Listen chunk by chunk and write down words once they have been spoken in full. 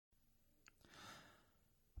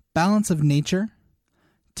Balance of Nature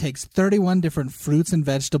takes 31 different fruits and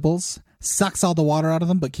vegetables, sucks all the water out of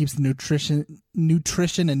them, but keeps the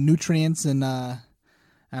nutrition and nutrients and,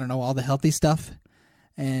 all the healthy stuff,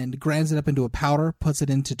 and grinds it up into a powder, puts it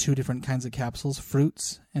into 2 different kinds of capsules,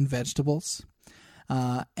 fruits and vegetables.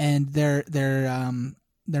 And they're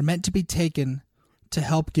meant to be taken to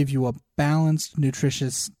help give you a balanced,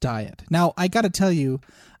 nutritious diet. Now, I got to tell you,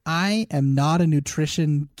 I am not a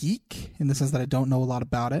nutrition geek in the sense that I don't know a lot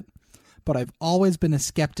about it, but I've always been a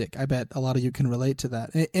skeptic. I bet a lot of you can relate to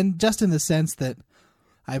that. And just in the sense that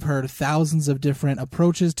I've heard thousands of different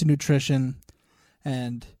approaches to nutrition,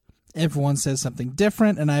 and everyone says something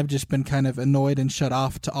different, and I've just been kind of annoyed and shut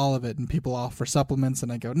off to all of it, and people offer supplements,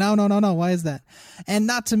 and I go, no, why is that? And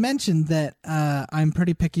not to mention that I'm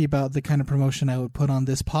pretty picky about the kind of promotion I would put on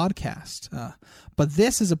this podcast. But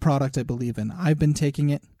this is a product I believe in. I've been taking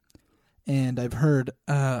it, and I've heard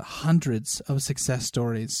hundreds of success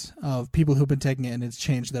stories of people who've been taking it, and it's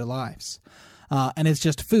changed their lives. And it's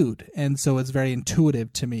just food, and so it's very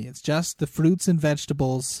intuitive to me. It's just the fruits and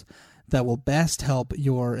vegetables that will best help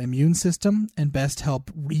your immune system and best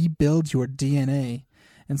help rebuild your DNA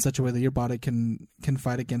in such a way that your body can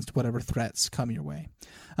fight against whatever threats come your way.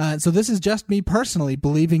 So this is just me personally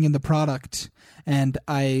believing in the product, and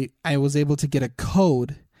I was able to get a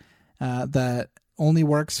code that only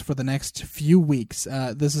works for the next few weeks.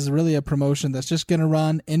 This is really a promotion that's just going to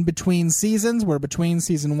run in between seasons. We're between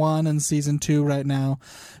season 1 and season 2 right now.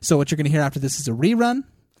 So what you're going to hear after this is a rerun.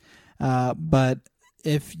 But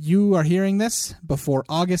if you are hearing this before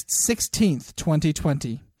August 16th,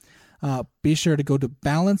 2020, be sure to go to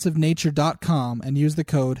balanceofnature.com and use the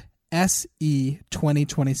code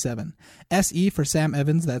SE2027. SE for Sam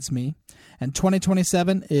Evans, that's me. And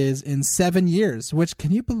 2027 is in 7 years, which,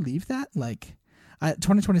 can you believe that?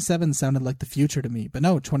 2027 sounded like the future to me, but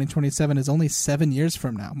no, 2027 is only 7 years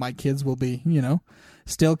from now. My kids will be,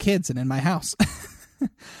 still kids and in my house.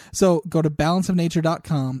 So go to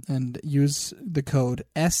balanceofnature.com and use the code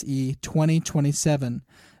SE2027.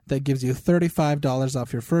 That gives you $35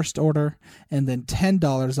 off your first order and then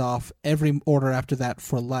 $10 off every order after that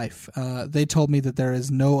for life. They told me that there is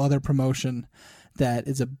no other promotion that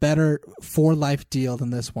is a better for life deal than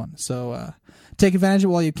this one. So take advantage of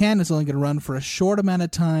it while you can. It's only going to run for a short amount of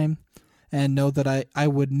time, and know that I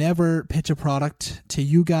would never pitch a product to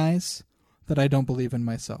you guys that I don't believe in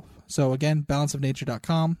myself. So again,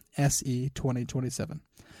 balanceofnature.com, SE2027.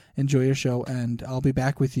 Enjoy your show, and I'll be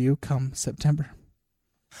back with you come September.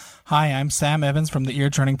 Hi, I'm Sam Evans from the Ear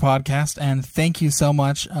Turning Podcast, and thank you so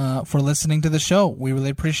much for listening to the show. We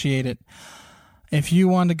really appreciate it. If you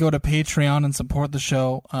want to go to Patreon and support the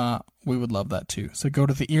show, we would love that too. So go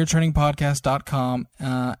to theearturningpodcast.com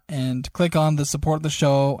and click on the support the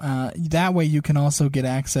show. That way you can also get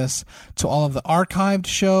access to all of the archived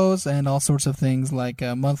shows and all sorts of things like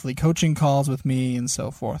monthly coaching calls with me and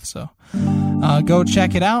so forth. So go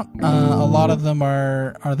check it out. A lot of them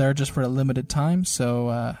are there just for a limited time.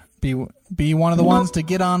 So be one of the ones to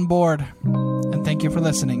get on board. And thank you for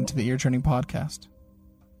listening to the Ear Turning Podcast.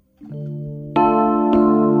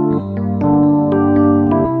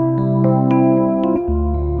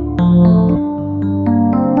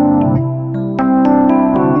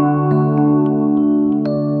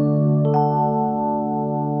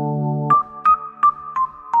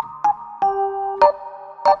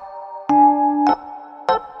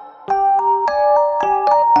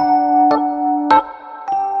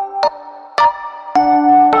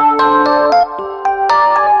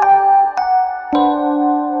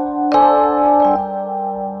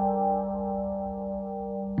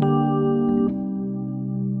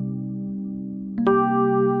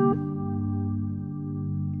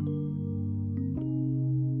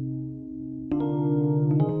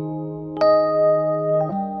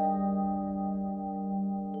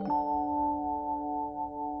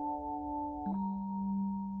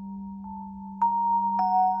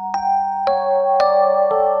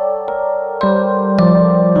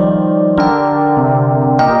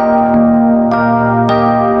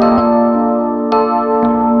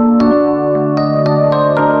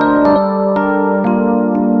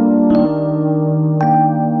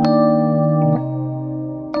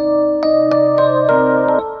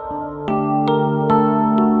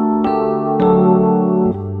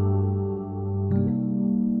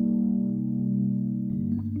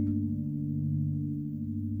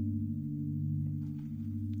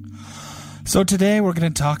 So today we're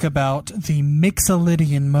going to talk about the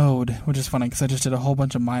Mixolydian mode, which is funny because I just did a whole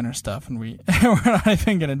bunch of minor stuff and we're not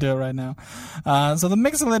even going to do it right now. So the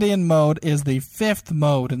Mixolydian mode is the fifth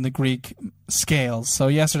mode in the Greek scales. So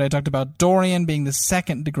yesterday I talked about Dorian being the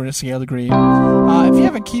second scale degree. If you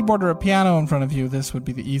have a keyboard or a piano in front of you, this would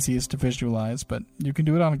be the easiest to visualize, but you can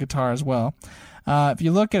do it on a guitar as well. If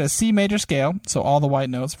you look at a C major scale, so all the white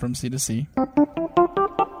notes from C to C.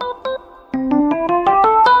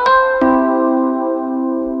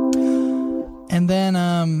 And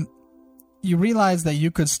then you realize that you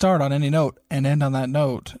could start on any note and end on that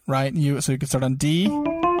note, right? So you could start on D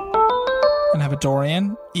and have a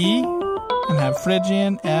Dorian, E and have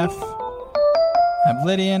Phrygian, F, have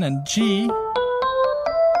Lydian, and G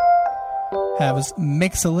have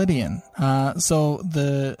Mixolydian. So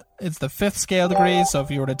it's the fifth scale degree, so if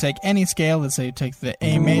you were to take any scale, let's say you take the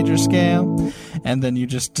A major scale, and then you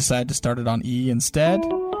just decide to start it on E instead,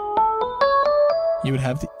 you would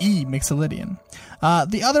have the E Mixolydian.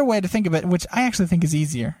 The other way to think of it, which I actually think is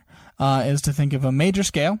easier, is to think of a major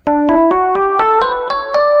scale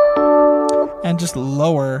and just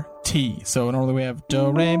lower T. So normally we have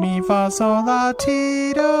Do, Re, Mi, Fa, Sol, La,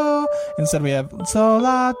 Ti, Do. Instead we have Sol,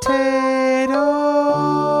 La, Te, Do,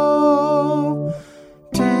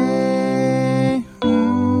 Te.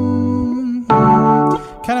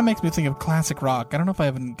 Kind of makes me think of classic rock. I don't know if I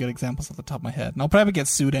have any good examples off the top of my head. And I'll probably get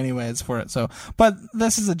sued anyways for it. But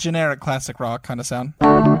this is a generic classic rock kind of sound.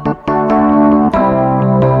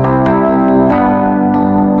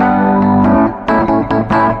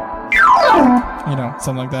 You know,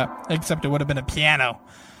 something like that. Except it would have been a piano.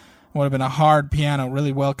 It would have been a hard piano,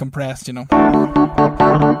 really well compressed, you know.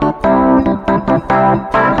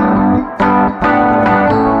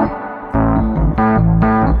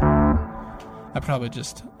 I probably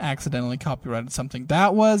just accidentally copyrighted something.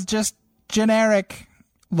 That was just generic.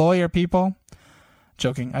 Lawyer people.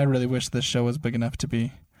 Joking. I really wish this show was big enough to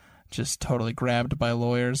be just totally grabbed by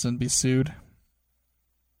lawyers and be sued.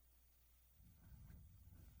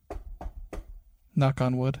 Knock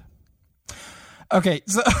on wood. Okay,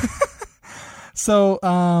 so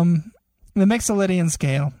the Mixolydian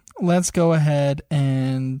scale. Let's go ahead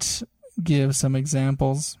and give some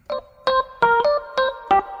examples.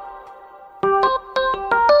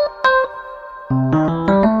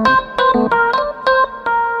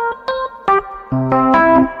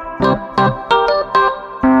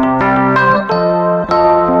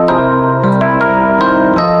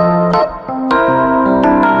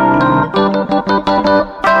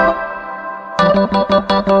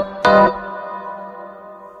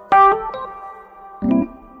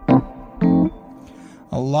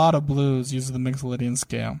 A lot of blues use the Mixolydian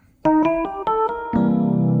scale.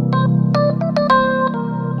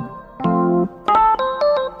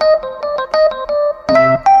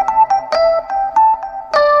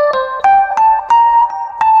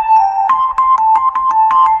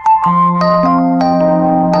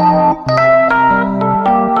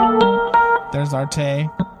 There's our Te.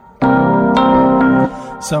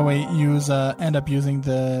 So we end up using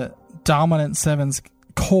the dominant seventh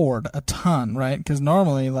chord a ton, right? Because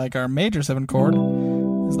normally, like, our major 7 chord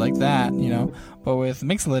is like that, you know. But with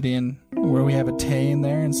Mixolydian, where we have a Te in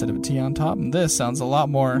there instead of a T on top, and this sounds a lot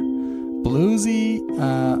more bluesy,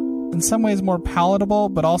 in some ways more palatable,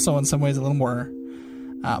 but also in some ways a little more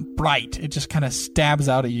bright. It just kind of stabs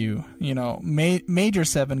out at you, you know. Major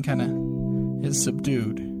 7 kind of is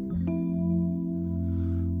subdued.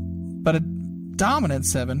 But a dominant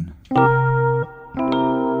 7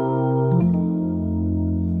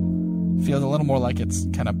 feels a little more like it's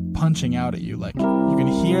kind of punching out at you, like you can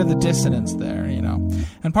hear the dissonance there, you know.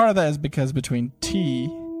 And part of that is because between me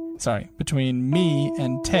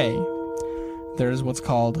and Te, there's what's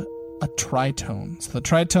called a tritone. So the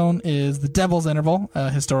tritone is the devil's interval,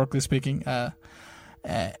 historically speaking.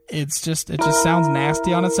 It just sounds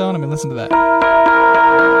nasty on its own. I mean, listen to that.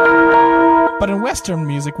 But in Western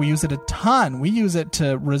music, we use it a ton. We use it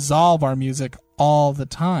to resolve our music all the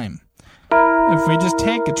time. If we just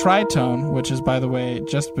take a tritone, which is, by the way,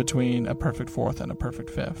 just between a perfect fourth and a perfect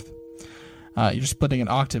fifth, you're splitting an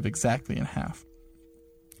octave exactly in half.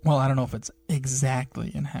 Well, I don't know if it's exactly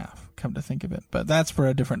in half, come to think of it, but that's for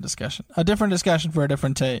a different discussion. A different discussion for a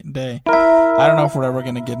different day. I don't know if we're ever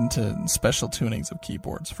going to get into special tunings of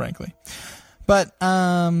keyboards, frankly. But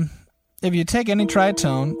if you take any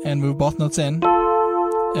tritone and move both notes in,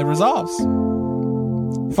 it resolves.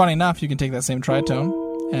 Funny enough, you can take that same tritone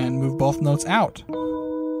and move both notes out.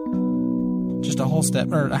 Just a whole step,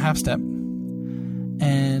 or a half step.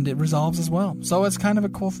 And it resolves as well. So it's kind of a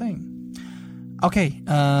cool thing. Okay,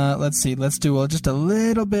 let's see. Let's do just a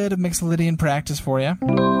little bit of Mixolydian practice for you.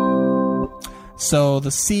 So the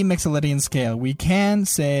C Mixolydian scale, we can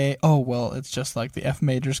say, oh, well, it's just like the F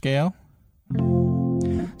major scale.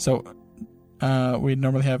 So we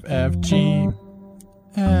normally have F, G,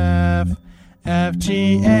 F, F,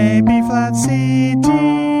 G, A, B flat, C, D,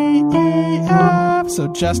 E, F.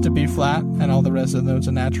 So just a B flat, and all the rest of the notes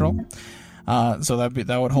are natural. So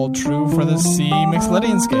that would hold true for the C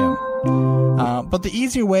Mixolydian scale. But the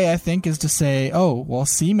easier way, I think, is to say, oh, well,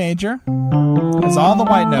 C major is all the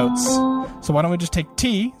white notes. So why don't we just take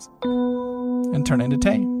T and turn it into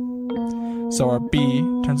Te? So our B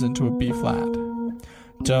turns into a B flat.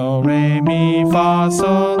 Do, re, mi, fa,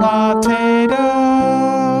 sol, la, te,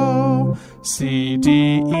 do. C,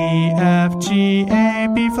 D, E, F, G, A,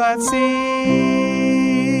 B flat, C.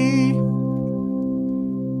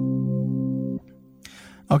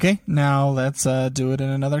 Okay, now let's do it in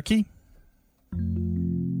another key.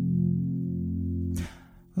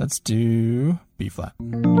 Let's do B flat.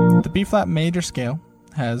 The B flat major scale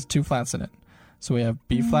has two flats in it. So we have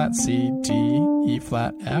B flat, C, D, E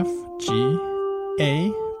flat, F, G,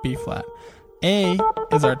 A, B flat. A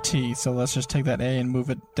is our T, so let's just take that A and move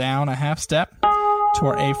it down a half step to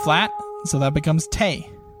our A flat, so that becomes Te.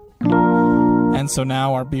 And so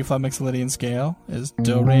now our B flat Mixolydian scale is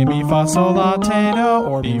Do, Re, Mi, Fa, Sol, La, Te, Do,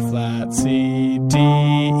 or B flat, C, D,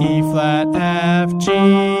 E flat, F, G,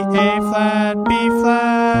 A flat, B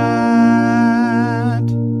flat.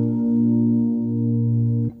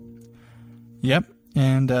 Yep,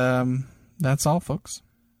 and that's all, folks.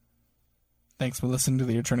 Thanks for listening to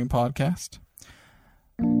the Ear Training Podcast.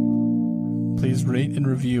 Please rate and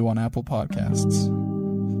review on Apple Podcasts.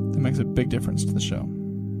 That makes a big difference to the show.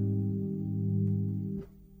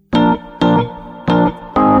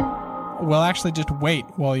 Well, actually, just wait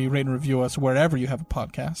while you rate and review us wherever you have a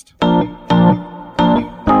podcast.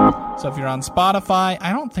 So if you're on Spotify,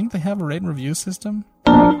 I don't think they have a rate and review system.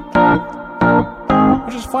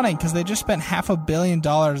 Which is funny, because they just spent $500 million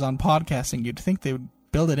on podcasting. You'd think they would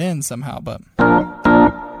build it in somehow, but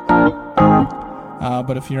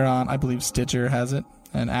if you're on, I believe Stitcher has it,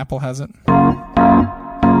 and Apple has it.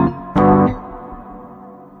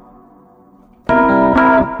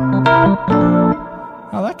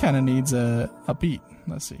 Oh, that kind of needs a beat.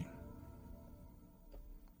 Let's see.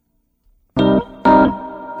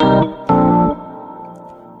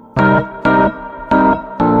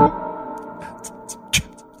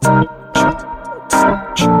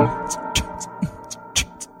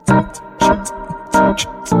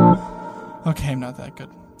 Okay, I'm not that good.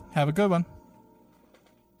 Have a good one.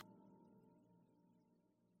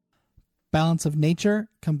 Balance of Nature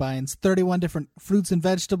combines 31 different fruits and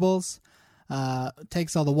vegetables,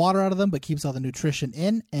 takes all the water out of them but keeps all the nutrition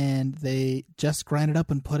in, and they just grind it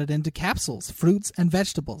up and put it into capsules, fruits and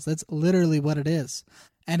vegetables. That's literally what it is.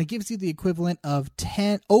 And it gives you the equivalent of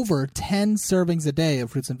over 10 servings a day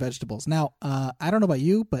of fruits and vegetables. Now, I don't know about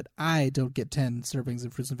you, but I don't get 10 servings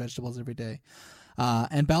of fruits and vegetables every day.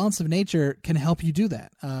 And Balance of Nature can help you do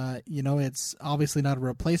that. It's obviously not a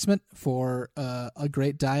replacement for a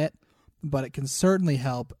great diet, but it can certainly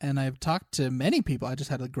help. And I've talked to many people. I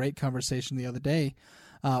just had a great conversation the other day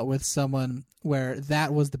with someone where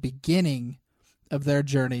that was the beginning of their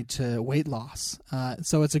journey to weight loss.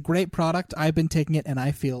 So it's a great product. I've been taking it, and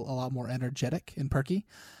I feel a lot more energetic and perky.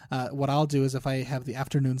 What I'll do is if I have the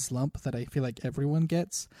afternoon slump that I feel like everyone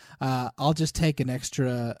gets, I'll just take an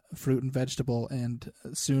extra fruit and vegetable, and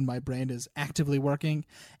soon my brain is actively working,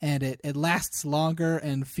 and it lasts longer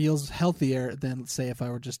and feels healthier than, say, if I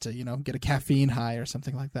were just to, get a caffeine high or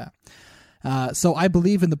something like that. So I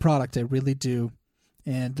believe in the product. I really do.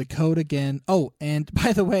 And the code again. Oh, and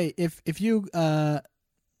by the way, if you go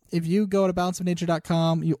to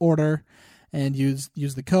balanceofnature.com, you order and use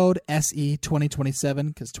the code SE2027,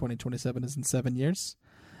 because 2027 is in 7 years.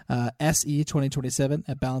 SE2027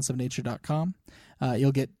 at balanceofnature.com.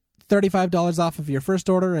 You'll get $35 off of your first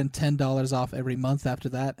order and $10 off every month after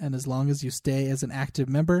that. And as long as you stay as an active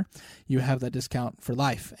member, you have that discount for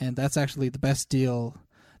life. And that's actually the best deal.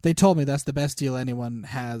 They told me that's the best deal anyone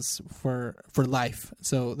has for life.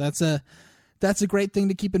 So that's a great thing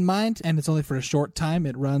to keep in mind, and it's only for a short time.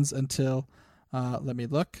 It runs until, let me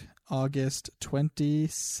look, August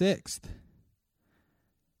 26th.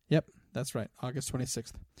 Yep, that's right, August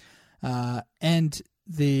 26th. And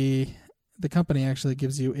the company actually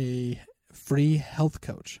gives you a free health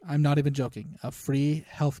coach. I'm not even joking, a free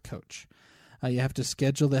health coach. You have to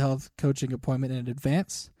schedule the health coaching appointment in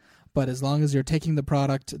advance. But as long as you're taking the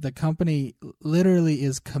product, the company literally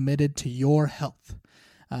is committed to your health.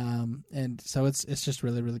 And so it's just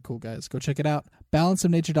really, really cool, guys. Go check it out.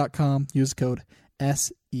 Balanceofnature.com. Use code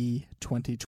SE2020.